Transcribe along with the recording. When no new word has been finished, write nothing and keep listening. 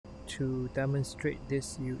to demonstrate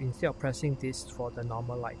this, you instead of pressing this for the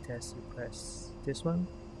normal light test, you press this one.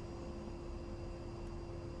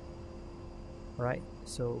 Alright,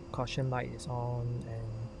 so caution light is on and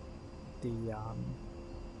the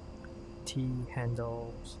T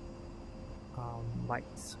handles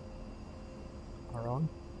lights are on.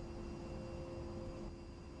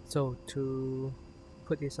 So to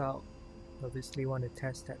put this out, obviously want to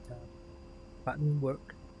test that the button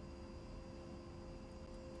work.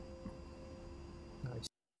 Nice.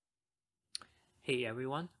 Hey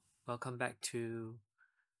everyone, welcome back to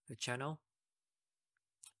the channel.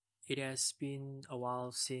 It has been a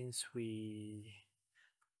while since we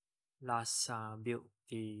last built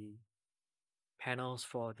the panels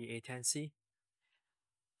for the A-10C.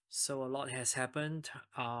 So a lot has happened.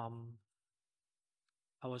 I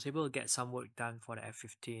was able to get some work done for the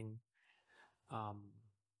F-15.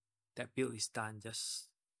 That build is done, just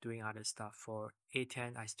doing other stuff. For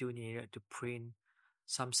A-10, I still needed to print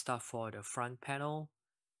some stuff for the front panel,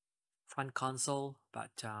 front console,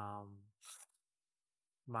 but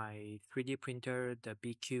my 3D printer, the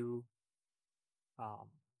BQ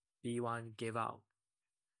B1 gave out.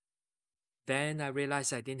 Then I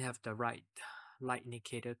realized I didn't have the right light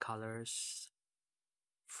indicator colors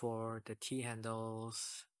for the T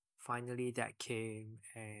handles. Finally that came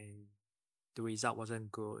and the result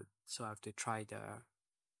wasn't good, so I have to try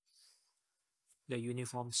the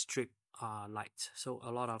uniform strip light. So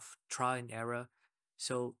a lot of trial and error.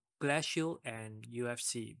 So Glareshield and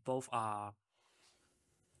UFC both are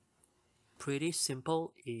pretty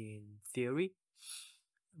simple in theory,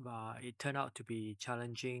 but it turned out to be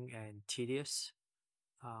challenging and tedious.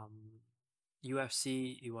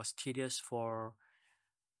 UFC, it was tedious for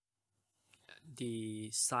the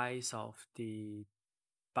size of the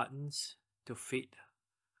buttons to fit,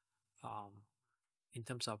 in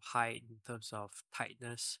terms of height, in terms of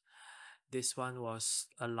tightness. This one was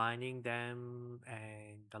aligning them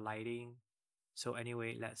and the lighting. So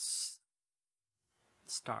anyway, let's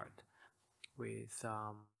start with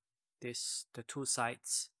the two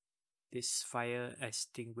sides, this fire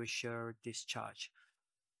extinguisher discharge.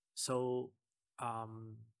 So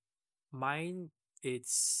mine,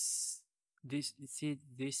 it's this, see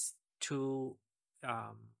these two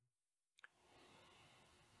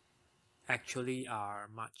actually are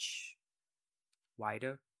much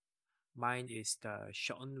wider. Mine is the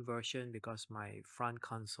shortened version because my front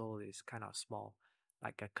console is kind of small,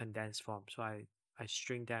 like a condensed form. So I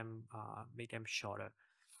string them, make them shorter.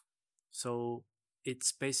 So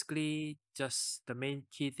it's basically just the main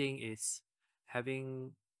key thing is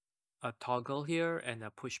having a toggle here and a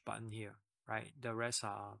push button here, right? The rest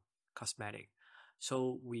are cosmetic.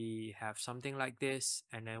 So we have something like this,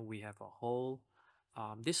 and then we have a hole.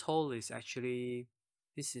 This hole is actually,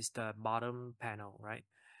 this is the bottom panel, right?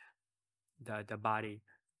 The body.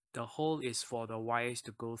 The hole is for the wires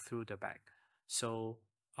to go through the back. So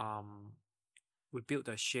we build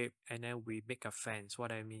the shape and then we make a fence.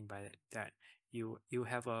 What I mean by that, you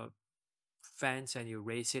have a fence and you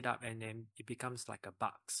raise it up and then it becomes like a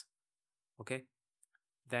box. Okay,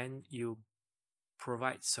 then you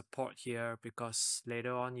provide support here because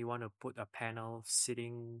later on you want to put a panel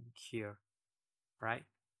sitting here, right?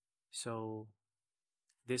 So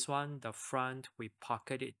this one, the front, we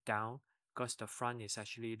pocket it down because the front is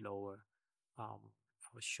actually lower. I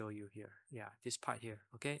will show you here. Yeah, this part here.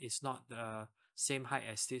 Okay, it's not the same height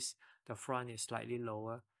as this. The front is slightly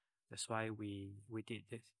lower. That's why we did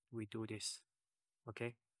this. We do this.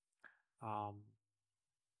 Okay.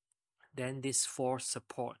 Then this force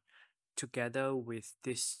support together with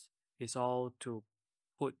this is all to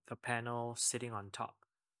put the panel sitting on top,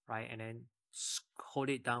 right? And then hold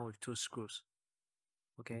it down with two screws.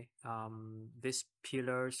 Okay, these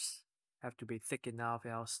pillars have to be thick enough,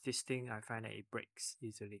 else this thing I find that it breaks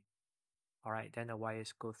easily. All right, then the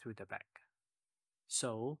wires go through the back.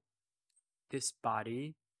 So this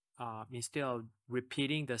body, instead of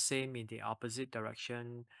repeating the same in the opposite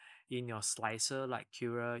direction in your slicer like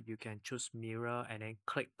Cura, you can choose mirror and then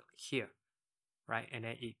click here, right? And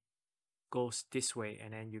then it goes this way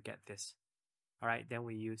and then you get this. All right, then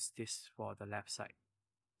we use this for the left side.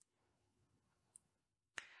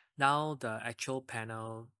 Now the actual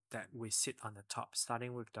panel that we sit on the top,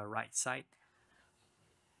 starting with the right side.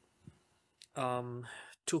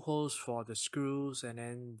 Two holes for the screws, and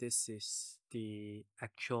then this is the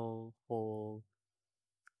actual hole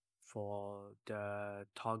for the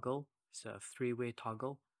toggle. It's a three-way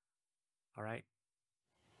toggle. All right.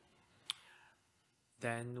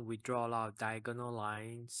 Then we draw a lot of diagonal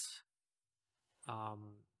lines.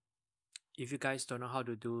 If you guys don't know how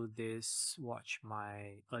to do this, watch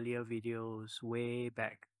my earlier videos way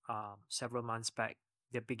back. several months back,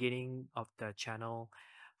 the beginning of the channel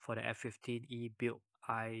for the F15E build,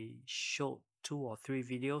 I showed 2 or 3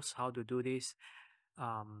 videos how to do this.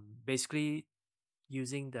 Basically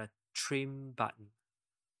using the trim button,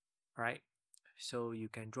 right? So you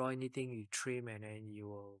can draw anything, you trim, and then you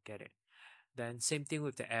will get it. Then same thing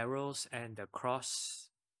with the arrows and the cross.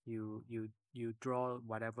 You draw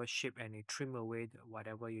whatever shape and you trim away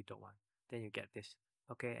whatever you don't want. Then you get this.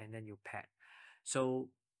 Okay, and then you pad. So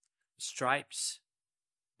stripes,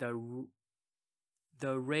 the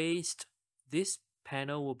raised, this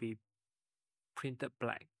panel will be printed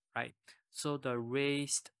black, right? So the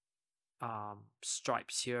raised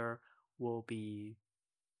stripes here will be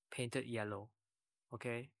painted yellow.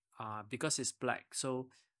 Okay, because it's black, so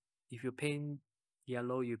if you paint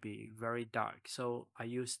yellow, you'll be very dark. So I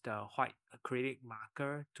use the white acrylic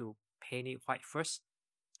marker to paint it white first,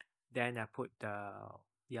 then I put the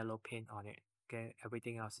yellow paint on it. Okay,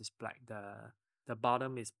 everything else is black. The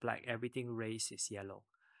bottom is black, everything raised is yellow,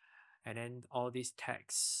 and then all these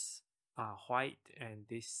texts are white, and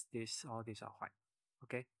this all these are white.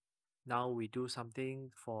 Okay, now we do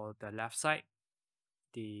something for the left side,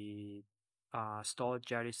 the store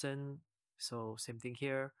jettison. So same thing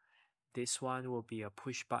here, this one will be a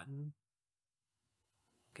push button.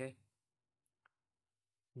 Okay,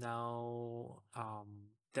 now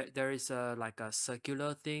there is a like a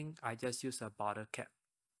circular thing. I just use a bottle cap,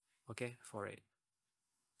 okay, for it.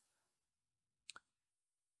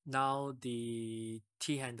 Now the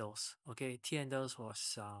T handles. Okay, T handles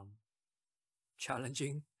was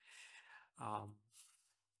challenging.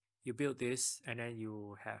 You build this and then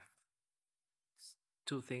you have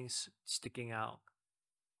 2 things sticking out.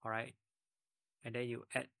 All right, and then you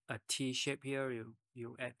add a T shape here.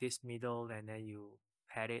 You add this middle and then you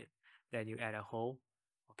pad it. Then you add a hole.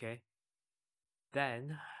 Okay,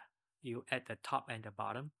 then you add the top and the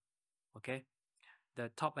bottom. Okay, the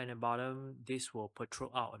top and the bottom, this will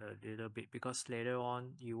protrude out a little bit because later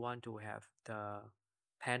on you want to have the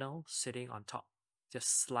panel sitting on top.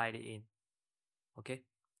 Just slide it in. Okay,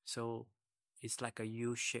 so it's like a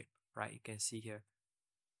U shape, right? You can see here.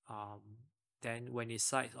 Then when it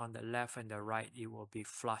slides on the left and the right, it will be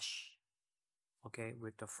flush, okay,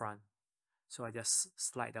 with the front. So I just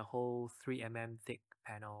slide the whole 3 mm thick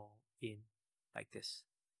panel in like this.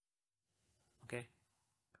 Okay,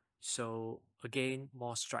 so again,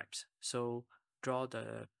 more stripes. So draw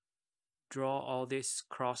all this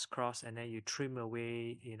cross, and then you trim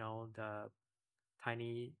away, the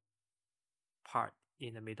tiny part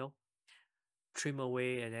in the middle. Trim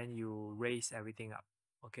away and then you raise everything up.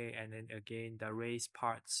 Okay, and then again the raised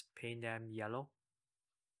parts, paint them yellow.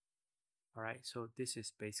 All right, so this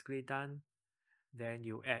is basically done. Then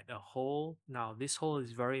you add a hole. Now this hole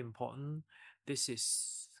is very important. This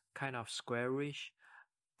is kind of squarish.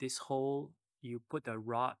 This hole, you put the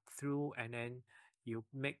rod through and then you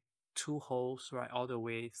make 2 holes right all the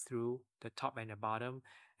way through the top and the bottom,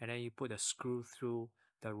 and then you put a screw through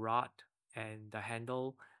the rod and the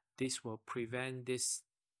handle. This will prevent this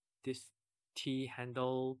T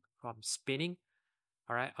handle from spinning.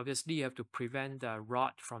 All right, obviously you have to prevent the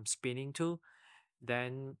rod from spinning too.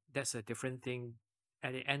 Then that's a different thing.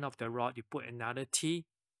 At the end of the rod, you put another T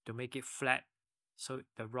to make it flat so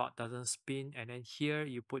the rod doesn't spin. And then here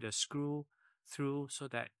you put a screw through so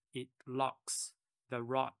that it locks, the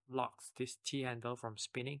rod locks this T handle from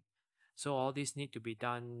spinning. So all this need to be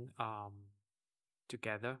done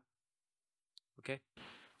together. Okay.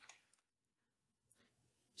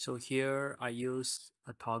 So here I use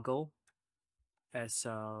a toggle as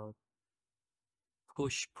a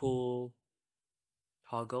push-pull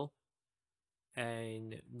toggle,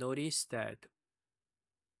 and notice that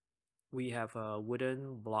we have a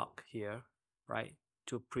wooden block here, right,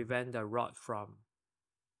 to prevent the rod from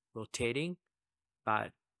rotating,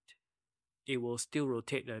 but it will still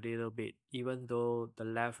rotate a little bit even though the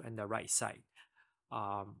left and the right side,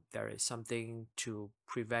 there is something to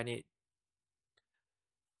prevent it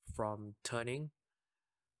from turning,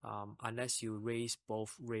 unless you raise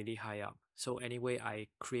both really high up. So anyway, I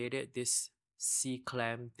created this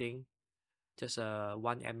C-clamp thing, just a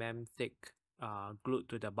 1 mm thick, glued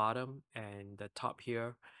to the bottom and the top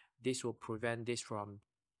here. This will prevent this from,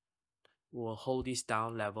 will hold this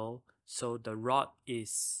down level. So the rod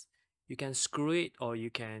is, you can screw it or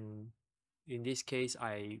you can, in this case,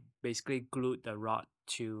 I basically glued the rod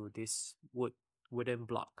to this wooden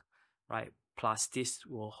block, right? Plus this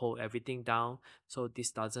will hold everything down so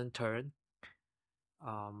this doesn't turn.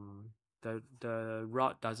 The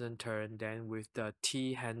rod doesn't turn. Then with the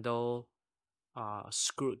T handle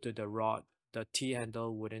screwed to the rod, the T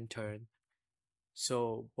handle wouldn't turn.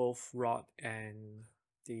 So both rod and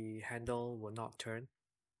the handle will not turn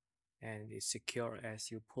and it's secure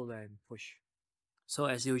as you pull and push. So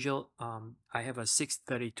as usual, I have a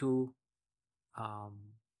 632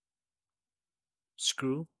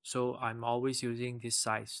 screw, so I'm always using this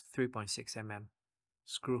size 3.6 mm.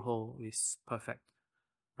 Screw hole is perfect.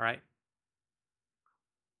 All right.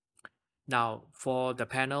 Now for the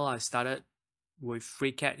panel, I started with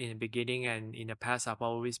FreeCAD in the beginning, and in the past I've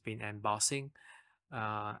always been embossing,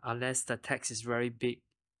 unless the text is very big.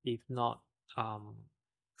 If not,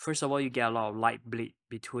 first of all, you get a lot of light bleed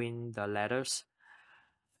between the letters.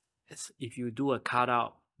 If you do a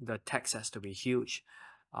cutout, the text has to be huge.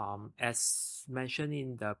 As mentioned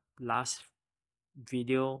in the last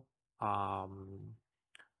video, on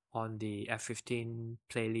the F15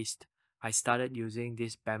 playlist, I started using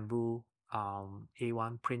this bamboo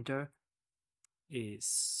A1 printer.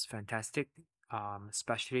 It's fantastic,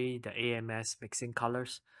 especially the AMS mixing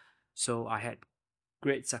colors. So I had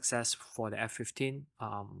great success for the F15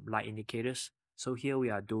 light indicators. So here we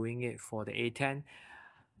are doing it for the A10.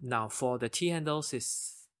 Now for the T handles,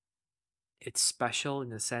 it's special in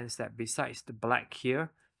the sense that besides the black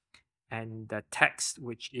here and the text,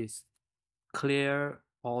 which is clear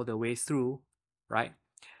all the way through, right?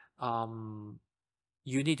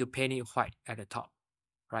 You need to paint it white at the top,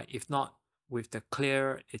 right? If not, with the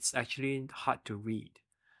clear, it's actually hard to read,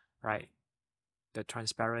 right? The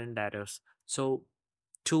transparent letters. So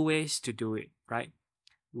two ways to do it, right?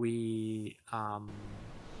 We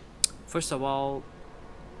first of all,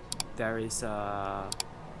 there is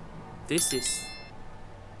this is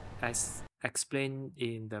as explained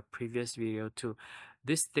in the previous video too.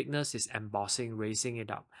 This thickness is embossing, raising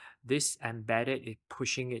it up. This embedded is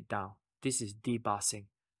pushing it down. This is debossing,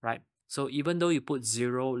 right? So even though you put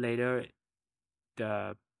 0 later,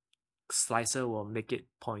 the slicer will make it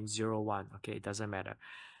 0.01. Okay, it doesn't matter.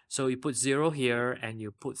 So you put 0 here and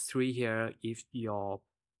you put 3 here if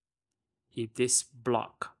this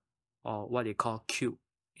block, or what they call cube,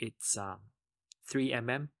 it's 3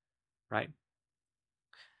 mm, right?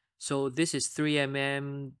 So this is 3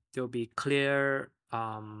 mm. There'll be clear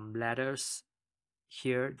letters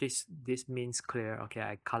here. This means clear. Okay,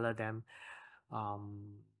 I color them.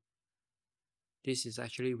 This is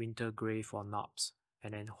actually winter gray for knobs,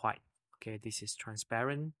 and then white. Okay, this is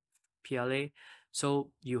transparent PLA. So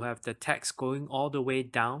you have the text going all the way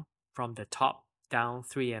down from the top down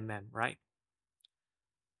 3 mm, right?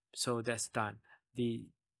 So that's done.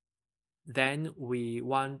 Then we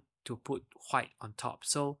want to put white on top.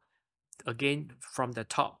 So again, from the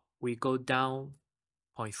top, we go down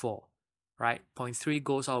 0.4, right? 0.3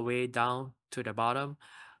 goes all the way down to the bottom.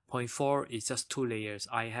 0.4 is just 2 layers.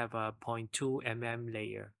 I have a 0.2 mm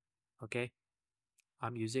layer, okay?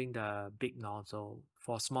 I'm using the big nozzle.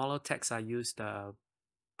 For smaller text, I use the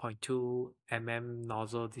 0.2 mm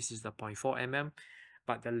nozzle. This is the 0.4 mm,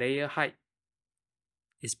 but the layer height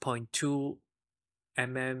is 0.2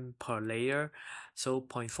 mm per layer. So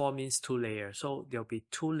 0.4 means 2 layers. So there'll be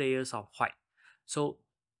 2 layers of white. So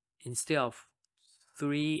instead of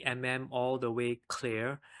 3 mm all the way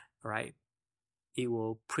clear, right, it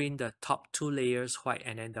will print the top 2 layers white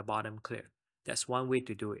and then the bottom clear. That's one way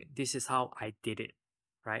to do it. This is how I did it,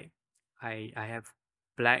 right? I have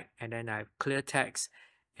black and then I have clear text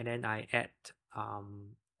and then I add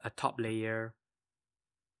a top layer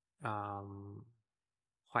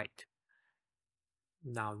white.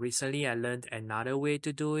 Now recently I learned another way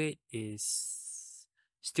to do it is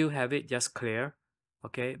still have it just clear,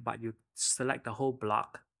 okay, but you select the whole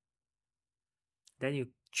block, then you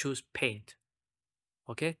choose paint,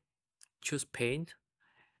 okay, choose paint,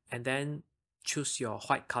 and then choose your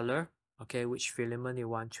white color, okay, which filament you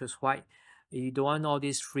want, choose white. You don't want all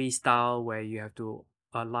this freestyle where you have to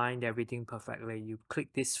align everything perfectly. You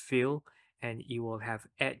click this fill and it will have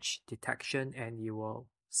edge detection and you will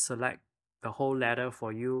select the whole letter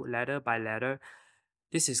for you, letter by letter.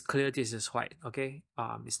 This is clear, this is white, okay.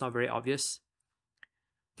 It's not very obvious.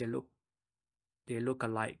 They look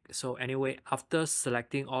alike. So anyway, after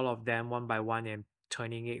selecting all of them one by one and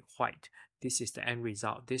turning it white, this is the end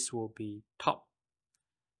result. This will be top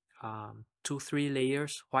 2-3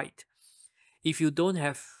 layers white. If you don't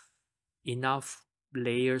have enough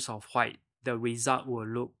layers of white, the result will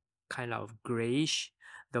look kind of grayish.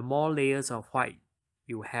 The more layers of white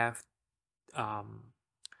you have,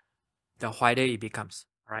 the whiter it becomes,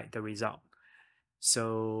 right? The result.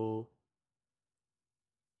 So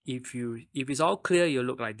if it's all clear, you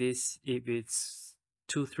look like this. If it's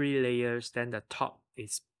 2-3 layers, then the top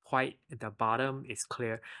is white, the bottom is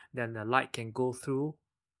clear. Then the light can go through,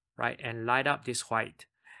 right, and light up this white.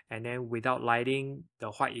 And then without lighting,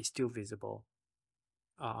 the white is still visible.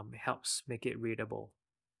 It helps make it readable.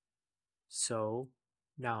 So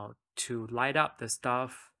now to light up the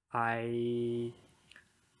stuff, I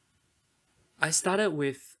started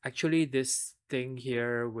with actually this thing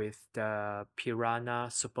here with the Piranha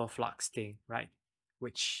Superflux thing, right?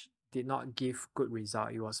 Which did not give good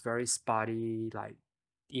result. It was very spotty, like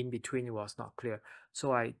in between it was not clear.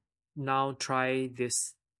 So I now try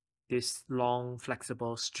this long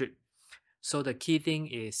flexible strip. So the key thing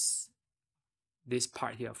is this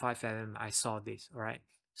part here, 5 mm. I saw this, all right?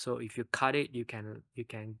 So if you cut it, you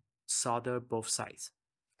can solder both sides.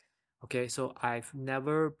 Okay, so I've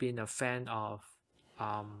never been a fan of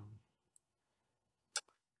um,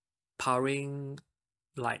 powering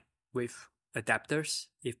light with adapters.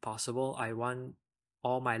 If possible, I want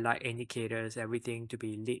all my light indicators, everything to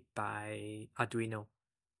be lit by Arduino.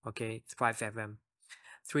 Okay, it's 5 mm.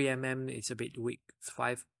 3 mm is a bit weak.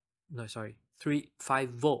 5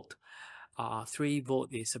 volt. 3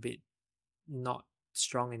 volt is a bit not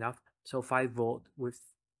strong enough. So 5 volt with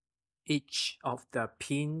each of the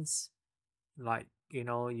pins, like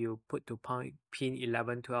you put to pin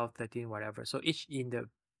 11, 12, 13, whatever. So each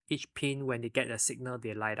pin, when they get a signal,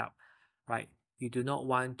 they light up, right? You do not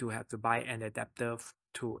want to have to buy an adapter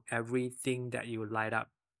to everything that you light up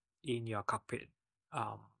in your cockpit,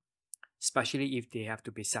 um, especially if they have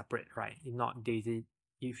to be separate, right?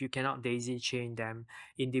 If you cannot daisy chain them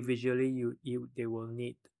individually, they will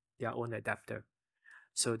need their own adapter.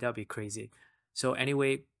 So that'll be crazy. So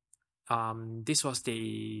anyway, this was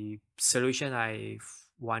the solution I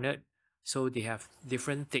wanted. So they have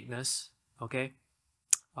different thickness. Okay,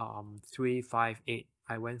 3, 5, 8.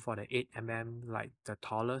 I went for the 8 mm, like the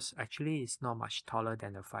tallest. Actually, it's not much taller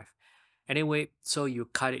than the 5. Anyway, so you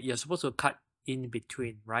cut it. You're supposed to cut in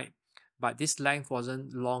between, right? But this length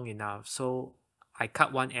wasn't long enough, so I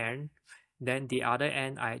cut one end. Then the other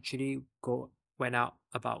end, I actually went out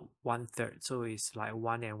about 1/3. So it's like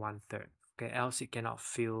 1 and 1/3. Okay, else it cannot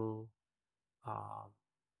fill.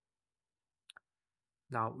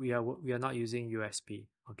 Now we are not using USB.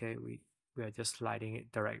 Okay, we are just lighting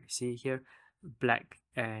it directly. See here, black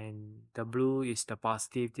and the blue is the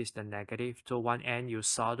positive, this is the negative. So one end you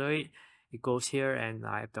solder it, it goes here, and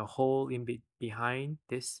I have the hole behind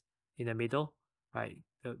this in the middle, right?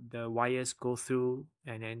 The wires go through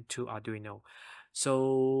and then to Arduino.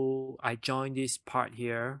 So I join this part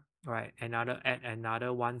here, right? Add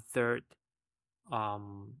another 1/3,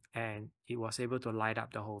 and it was able to light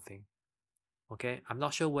up the whole thing. Okay, I'm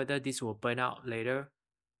not sure whether this will burn out later,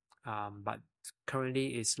 but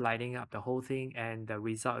currently it's lighting up the whole thing, and the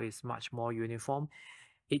result is much more uniform.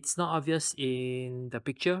 It's not obvious in the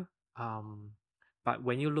picture, but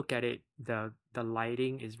when you look at it, the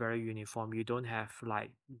lighting is very uniform. You don't have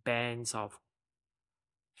like bands of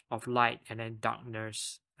light and then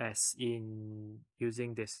darkness as in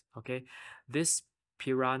using this. Okay, this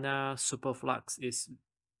Piranha Superflux is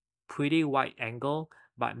pretty wide angle,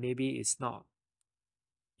 but maybe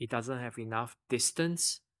it doesn't have enough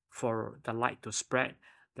distance for the light to spread.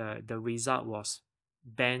 The result was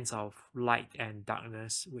bands of light and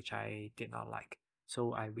darkness, which I did not like.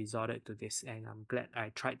 So I resorted to this, and I'm glad I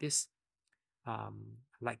tried this. I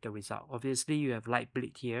like the result. Obviously, you have light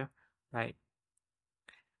bleed here, right?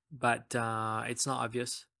 But it's not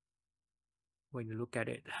obvious when you look at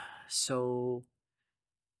it. So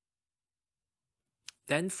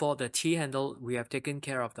then for the T-handle, we have taken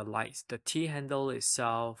care of the lights. The T-handle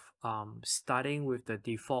itself, starting with the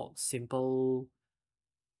default simple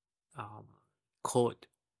code,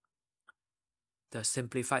 the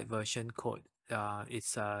simplified version code,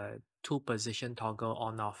 it's a 2-position toggle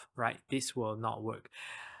on off, right? This will not work.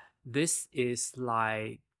 This is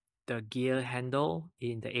like the gear handle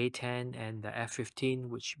in the A10 and the F15,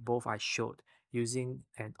 which both I showed, using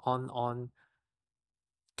an on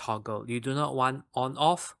toggle. You do not want on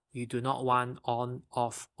off, you do not want on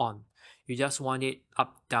off on. You just want it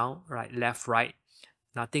up down, right, left, right,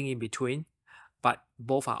 nothing in between, but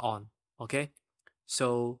both are on. Okay,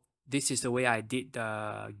 so this is the way I did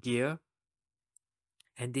the gear,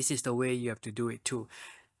 and this is the way you have to do it too.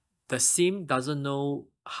 The sim doesn't know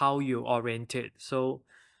how you orient it, so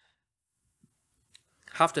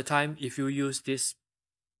half the time if you use this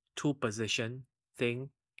 2-position thing,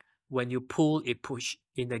 when you pull, it push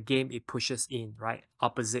in the game, it pushes in, right,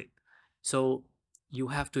 opposite. So you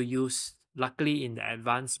have to use, luckily in the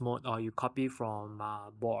advanced mode, or you copy from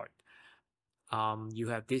board, you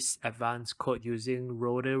have this advanced code using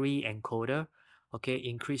rotary encoder. Okay,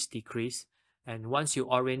 increase, decrease, and once you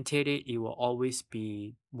orientate it, it will always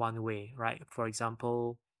be one way, right? For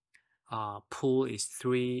example, pull is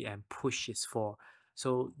 3 and push is 4.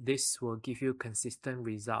 So this will give you consistent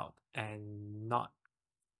result and not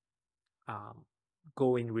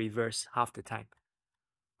go in reverse half the time.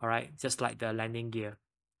 All right, just like the landing gear.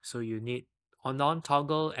 So you need a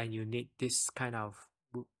non-toggle, and you need this kind of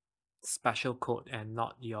special code and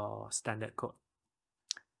not your standard code.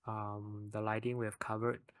 The lighting we have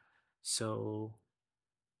covered. So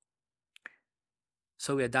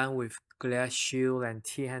we're done with Glareshield and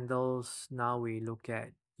T-handles. Now we look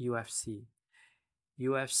at UFC.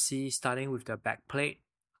 UFC, starting with the backplate.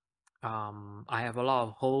 I have a lot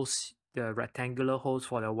of holes, the rectangular holes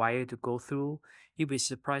for the wire to go through. You'll be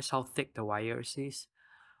surprised how thick the wire is.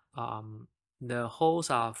 The holes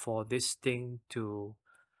are for this thing to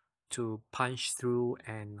punch through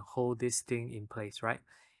and hold this thing in place, right?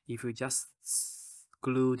 If you just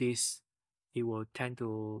glue this, it will tend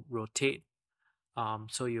to rotate.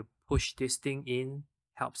 So you push this thing in,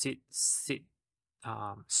 helps it sit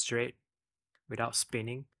straight without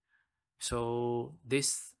spinning. So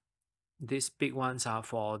these big ones are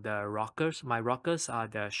for the rockers. My rockers are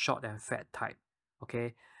the short and fat type.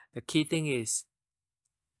 Okay, the key thing is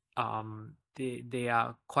they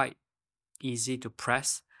are quite easy to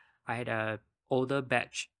press. I had a older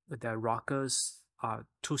batch. The rockers are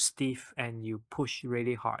too stiff and you push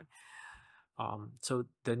really hard. So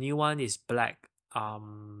the new one is black.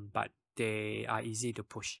 But they are easy to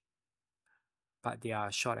push. But they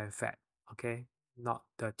are short and fat. Okay, not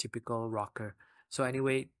the typical rocker. So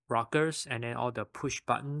anyway, rockers and then all the push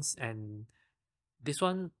buttons, and this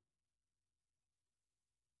one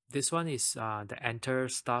is the enter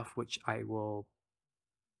stuff, which I will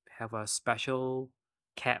have a special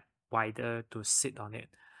cap wider to sit on it.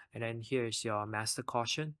 And then here is your master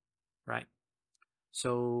caution, right?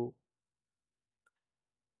 So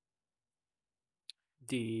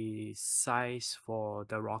the size for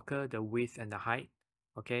the rocker, the width and the height,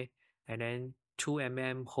 okay? And then 2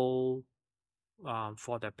 mm hole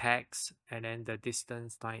for the pegs, and then the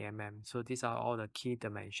distance 9 mm. So these are all the key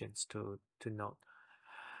dimensions to note.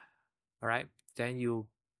 All right, then you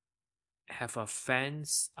have a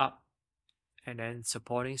fence up and then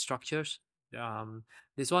supporting structures.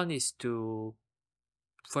 This one is to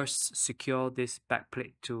first secure this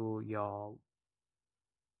backplate to your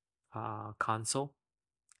console.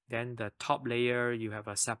 Then the top layer, you have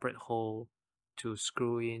a separate hole to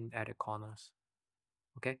screw in at the corners.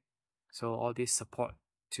 Okay, so all this support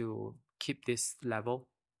to keep this level.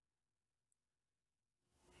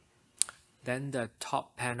 Then the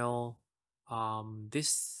top panel,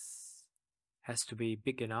 this has to be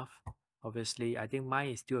big enough. Obviously, I think mine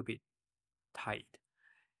is still a bit tight.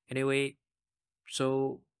 Anyway,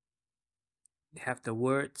 so have the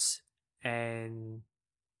words, and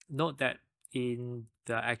note that in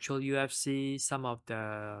the actual UFC, some of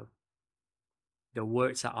the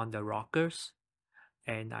words are on the rockers,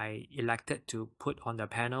 and I elected to put on the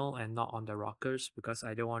panel and not on the rockers because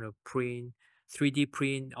I don't want to print 3D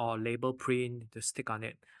print or label print to stick on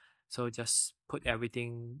it. So just put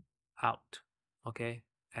everything out, okay,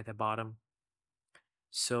 at the bottom.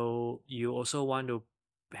 So you also want to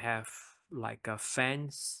have like a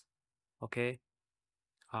fence, okay.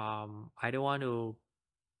 I don't want to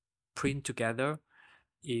print together.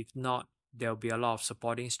 If not, there'll be a lot of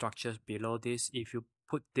supporting structures below this. If you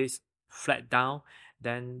put this flat down,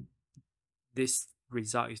 then this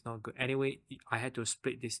result is not good. Anyway, I had to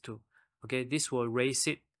split this two. Okay, this will raise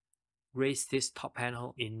this top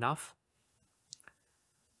panel enough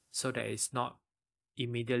so that it's not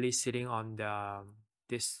immediately sitting on the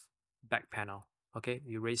this back panel. Okay,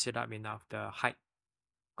 you raise it up enough, the height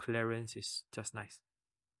clearance is just nice.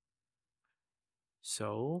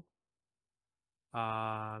 So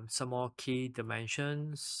some more key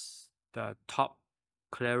dimensions. The top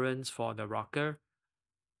clearance for the rocker,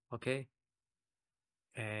 okay,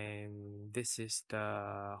 and this is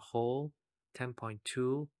the hole,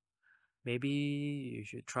 10.2. Maybe you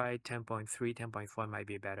should try 10.3, 10.4 might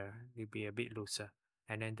be better. It'll be a bit looser.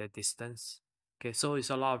 And then the distance. Okay, so it's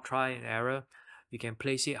a lot of try and error. You can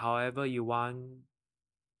place it however you want.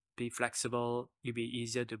 Be flexible. It'll be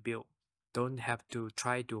easier to build. Don't have to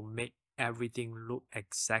try to make everything look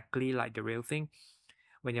exactly like the real thing.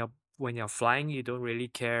 When you're flying, you don't really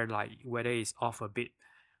care like whether it's off a bit,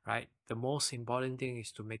 right? The most important thing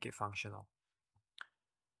is to make it functional.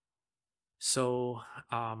 So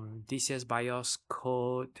DCS BIOS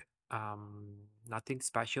code, nothing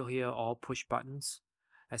special here, all push buttons,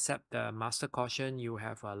 except the master caution, you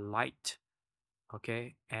have a light,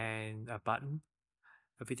 okay, and a button.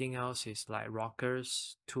 Everything else is like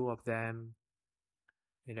rockers, 2 of them,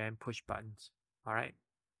 and then push buttons. All right.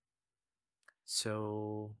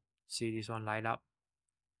 So see this one light up.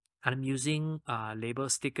 I'm using a label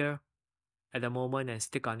sticker at the moment and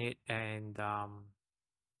stick on it, and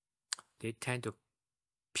they tend to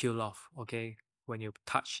peel off, okay, when you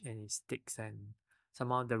touch and it sticks, and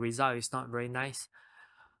somehow the result is not very nice,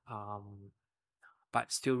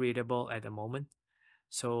 but still readable at the moment.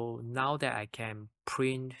 So now that I can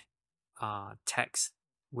print text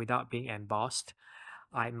without being embossed,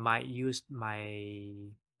 I might use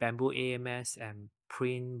my bamboo AMS and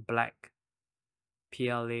print black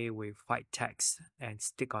PLA with white text and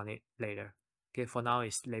stick on it later. Okay, for now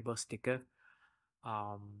it's label sticker.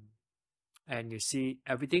 And you see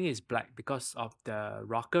everything is black because of the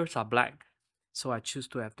rockers are black. So I choose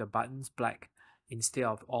to have the buttons black instead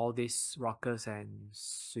of all these rockers and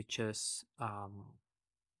switches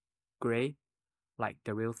gray like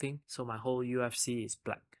the real thing. So my whole UFC is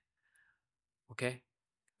black. Okay,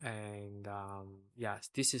 and yes,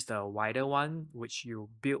 this is the wider one which you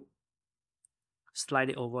build, slide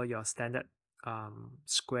it over your standard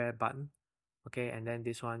square button. Okay, and then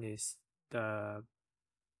this one is the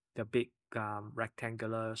big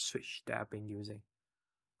rectangular switch that I've been using.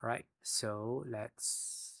 All right, so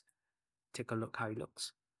let's take a look how it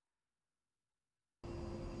looks.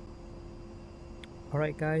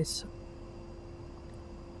 Alright guys,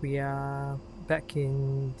 we are back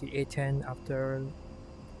in the A-10 after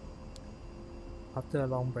a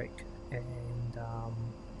long break, and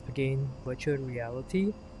again virtual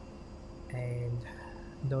reality, and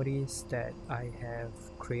notice that I have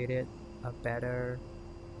created a better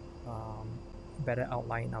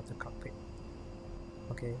outline of the cockpit.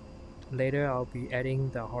 Okay, later I'll be adding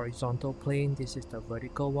the horizontal plane. This is the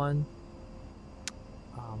vertical one.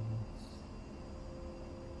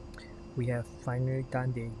 We have finally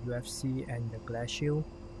done the UFC and the Glareshield,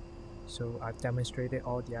 so I've demonstrated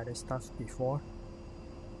all the other stuff before.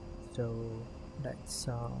 So let's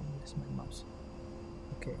where's my mouse?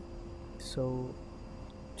 Okay, so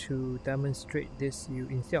to demonstrate this, you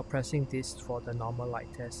instead of pressing this for the normal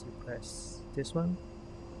light test, you press this one.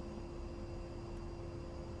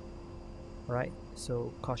 Alright,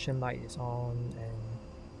 so caution light is on and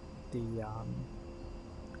the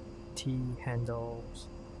T handles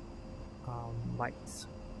lights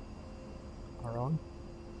are on.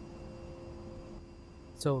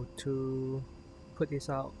 So to put this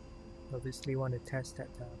out, obviously want to test that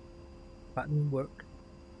the button work.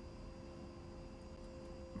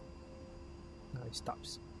 Now it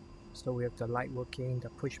stops. So we have the light working, the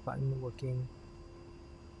push button working,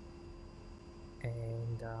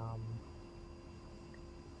 and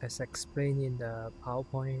as explained in the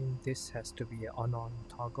PowerPoint, this has to be an on-on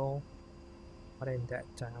toggle. Other than that,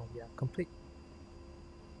 we are complete.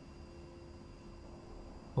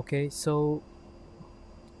 Okay, so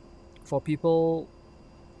for people,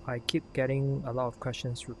 I keep getting a lot of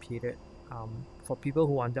questions repeated. For people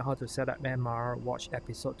who wonder how to set up MR, watch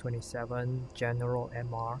episode 27, General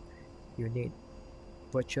MR. You need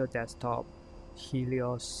virtual desktop,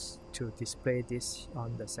 Helios to display this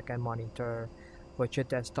on the second monitor, virtual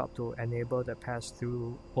desktop to enable the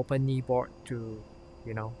pass-through, open kneeboard to,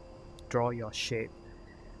 you know, draw your shape.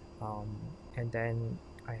 And then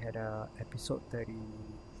I had a episode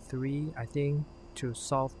 33, I think, to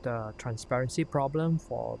solve the transparency problem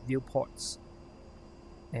for viewports.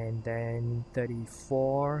 And then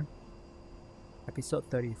episode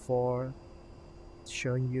 34,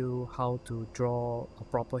 showing you how to draw a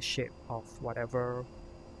proper shape of whatever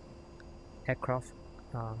aircraft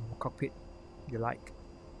cockpit you like.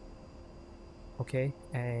 Okay,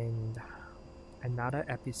 and another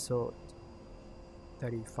episode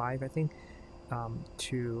 35, I think,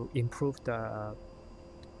 to improve the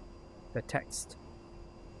text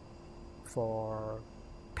for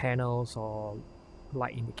panels or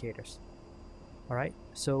light indicators. Alright,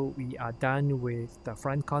 so we are done with the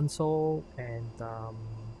front console, and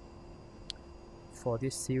for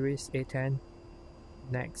this series A10,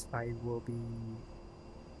 next I will be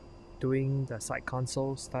doing the side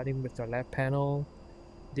console, starting with the left panel.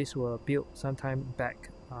 This were built sometime back.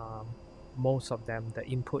 Most of them, the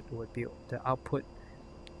input were built. The output,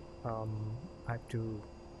 I have to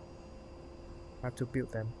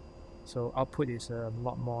build them. So output is a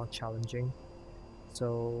lot more challenging.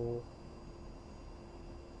 So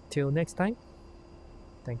till next time,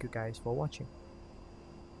 thank you guys for watching.